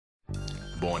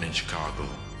Born in Chicago,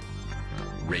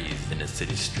 raised in the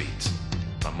city streets,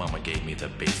 my mama gave me the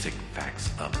basic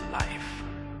facts of life.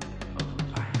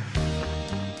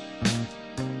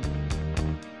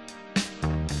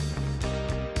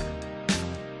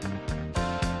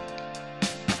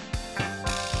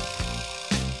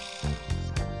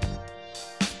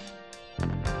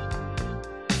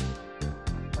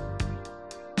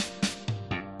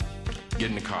 Get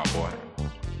in the car, boy.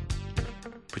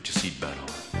 Put your seatbelt on.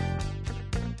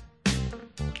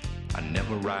 I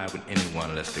never ride with anyone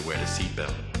unless they wear the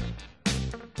seatbelt.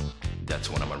 That's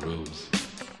one of my rules.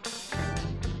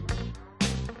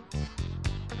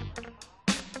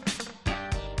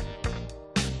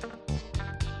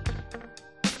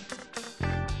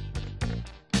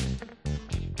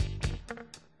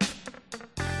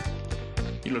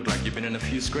 You look like you've been in a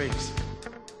few scrapes.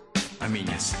 I mean,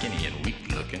 you're skinny and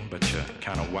weak looking, but you're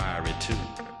kind of wiry too.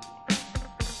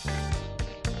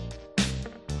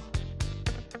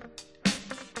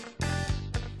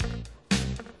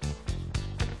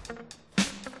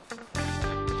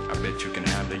 I bet you can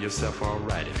handle yourself all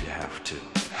right if you have to.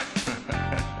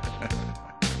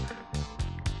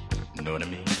 Know what I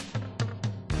mean?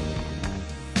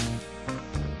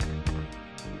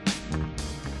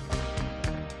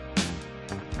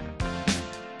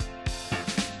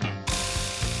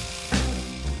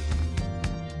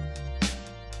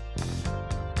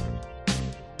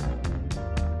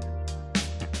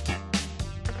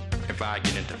 If I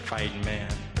get into fighting, man,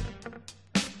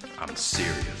 I'm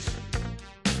serious.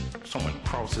 Someone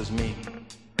crosses me,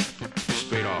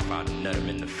 straight off I'll nut him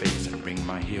in the face and bring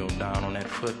my heel down on that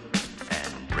foot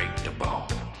and break the bone.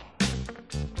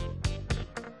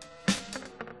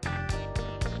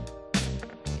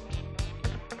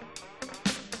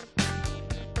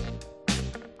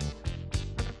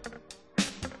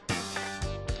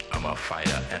 I'm a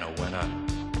fighter and a winner.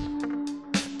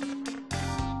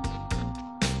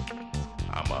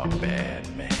 I'm a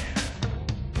bad man.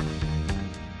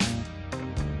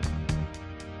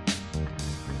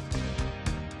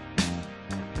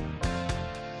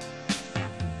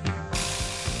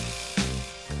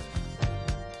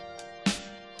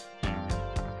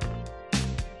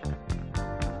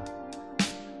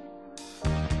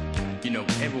 You know,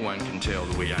 everyone can tell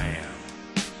the way I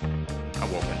am. I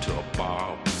walk into a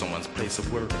bar or someone's place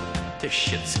of work, they're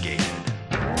shit scared.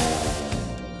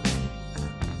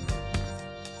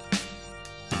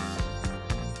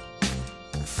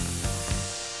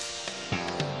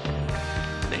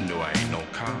 They know I ain't no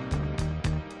cop.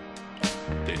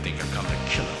 They think I come to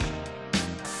kill them.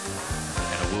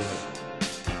 And I would.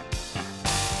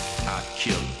 I'd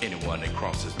kill anyone that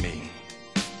crosses me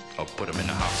or put them in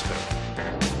the hospital.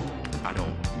 I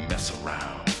don't mess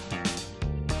around.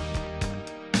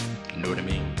 Know what I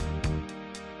mean?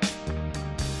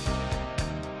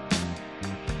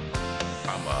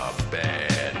 I'm a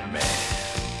bad man.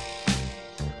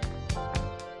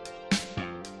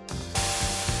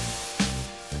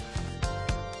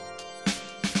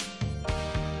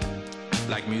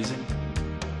 Like music?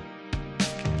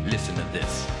 Listen to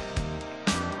this.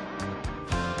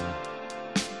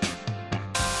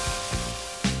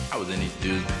 I was in these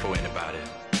dudes before anybody.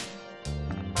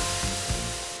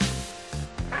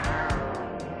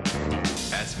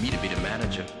 Asked me to be the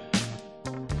manager.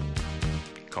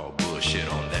 Call bullshit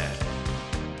on that.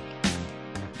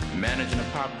 Managing a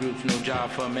pop group's no job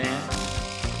for a man.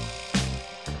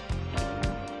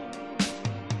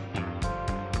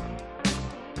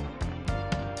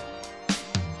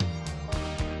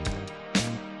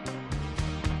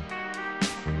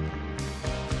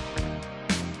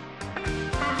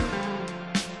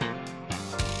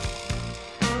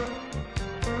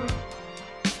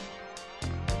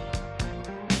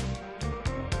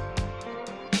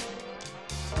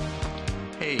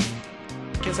 Hey,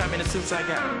 guess how many suits I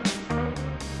got?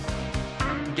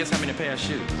 Guess how many pair of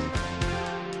shoes?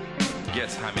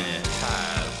 Guess how many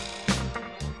ties?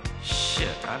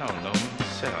 Shit, I don't know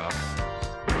myself.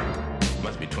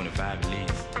 Must be 25 at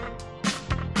least.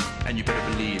 And you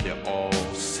better believe they're all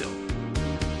silk.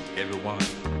 Every one.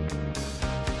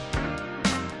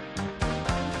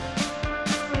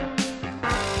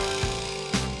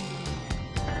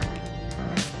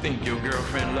 Think your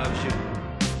girlfriend loves you?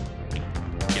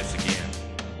 Guess again.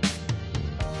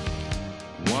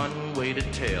 One way to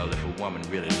tell if a woman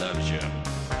really loves you.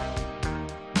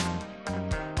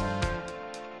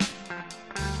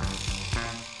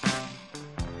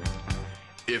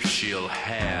 If she'll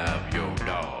have your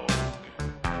dog.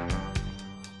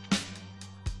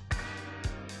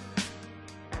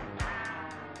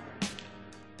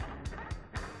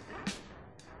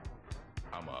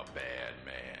 I'm a bad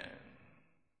man.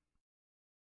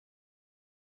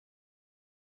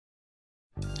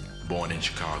 Born in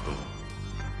Chicago,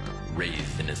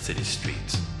 raised in the city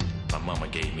streets. My mama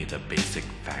gave me the basic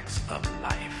facts of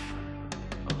life.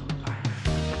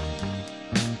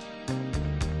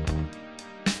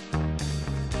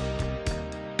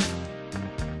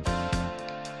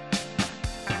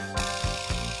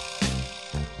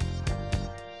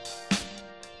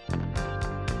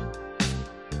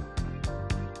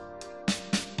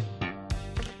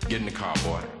 Get in the car,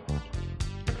 boy.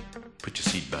 Put your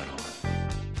seatbelt on.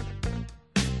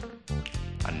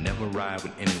 I never ride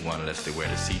with anyone unless they wear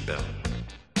the seatbelt.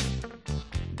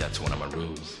 That's one of my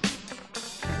rules.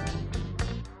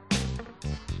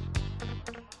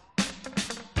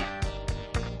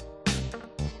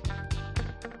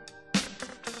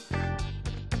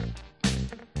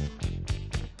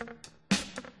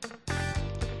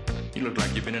 You look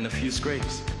like you've been in a few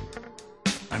scrapes.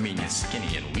 I mean, you're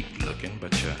skinny and weak looking,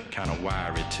 but you're kind of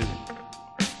wiry too.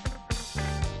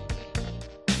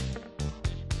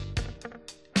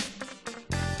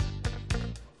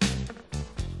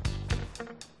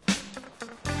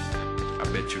 I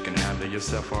bet you can handle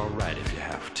yourself all right if you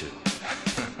have to.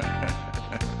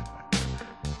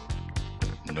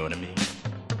 Know what I mean?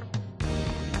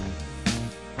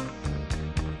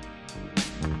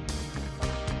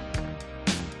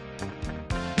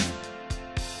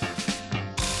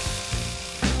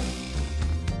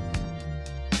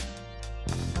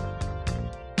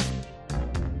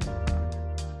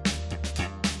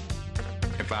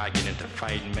 If I get into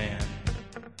fighting, man,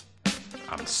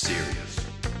 I'm serious.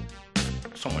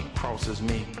 Someone crosses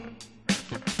me,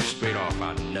 straight off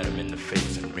I'll nut him in the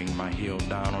face and bring my heel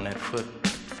down on that foot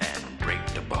and break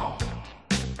the bone.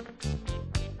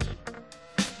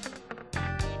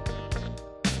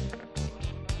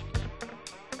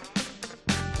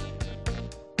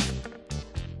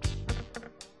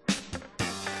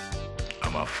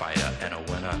 I'm a fighter and a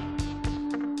winner.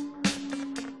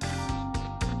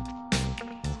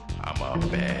 I'm a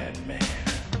bad man.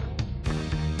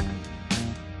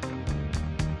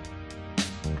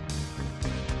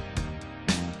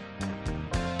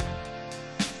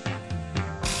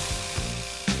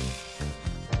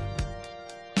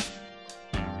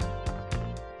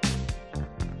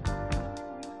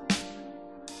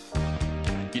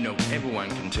 You know, everyone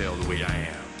can tell the way I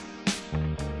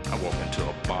am. I walk into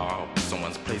a bar or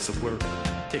someone's place of work,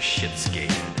 they're shit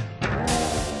scared.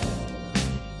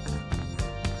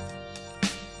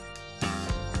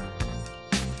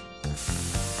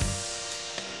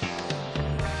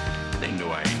 They know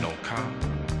I ain't no cop.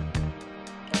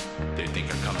 They think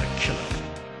I come to kill them.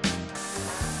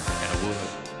 And I would.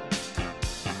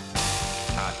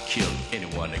 I'd kill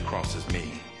anyone that crosses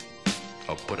me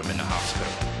or put them in the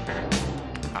hospital.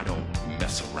 I don't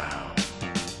mess around.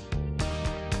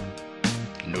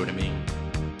 You know what I mean?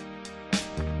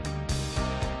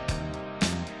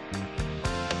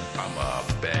 I'm a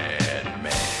bad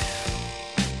man.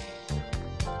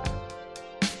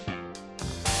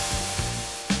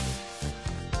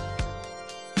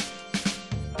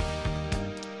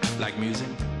 Like music?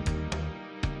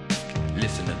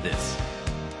 Listen to this.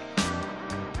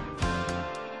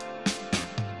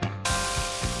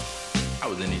 I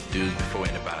was in these dudes before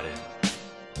anybody.